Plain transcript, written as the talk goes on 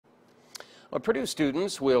Well, Purdue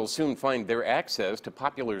students will soon find their access to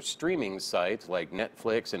popular streaming sites like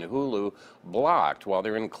Netflix and Hulu blocked while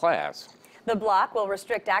they're in class. The block will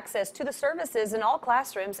restrict access to the services in all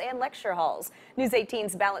classrooms and lecture halls. News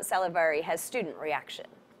 18's Balance Salivari has student reaction.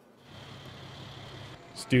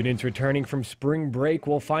 Students returning from spring break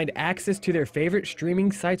will find access to their favorite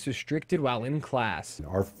streaming sites restricted while in class.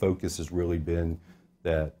 Our focus has really been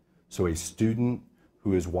that so a student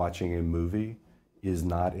who is watching a movie is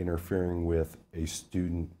not interfering with a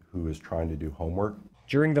student who is trying to do homework.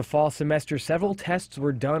 During the fall semester, several tests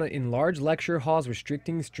were done in large lecture halls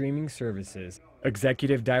restricting streaming services.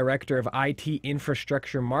 Executive Director of IT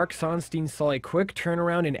Infrastructure Mark Sonstein saw a quick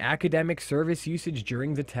turnaround in academic service usage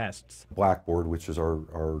during the tests. Blackboard, which is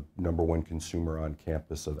our #1 consumer on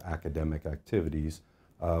campus of academic activities,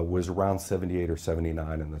 was around 78 or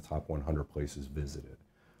 79 in the top 100 places visited.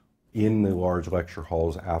 In the large lecture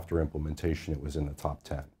halls after implementation, it was in the top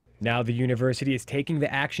 10. Now the university is taking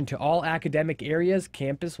the action to all academic areas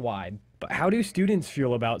campus-wide. But how do students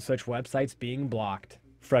feel about such websites being blocked?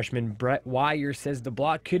 Freshman Brett Wire says the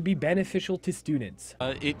block could be beneficial to students.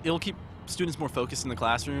 It'll keep students more focused in the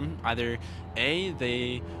classroom. Either A,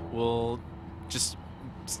 they will just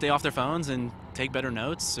stay off their phones and take better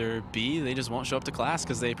notes, or B, they just won't show up to class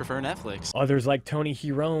because they prefer Netflix. Others like Tony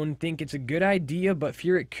Hirone think it's a good idea but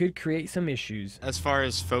fear it could create some issues. As far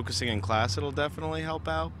as focusing in class, it'll definitely help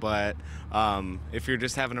out, but if you're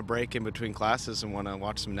just having a break in between classes and want to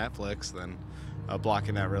watch some Netflix, then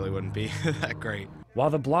blocking that really wouldn't be that great.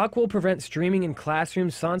 While the block will prevent streaming in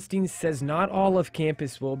classrooms, Sonstein says not all of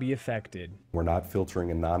campus will be affected. We're not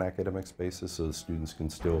filtering in non-academic spaces so the students can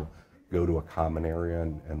still go to a common area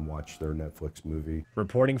and watch their Netflix movie.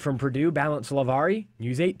 Reporting from Purdue, Balance Salivari,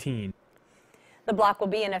 News 18. The block will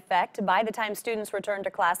be in effect by the time students return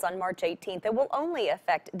to class on March 18th. It will only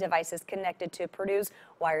affect devices connected to Purdue's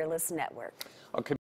wireless network. Okay.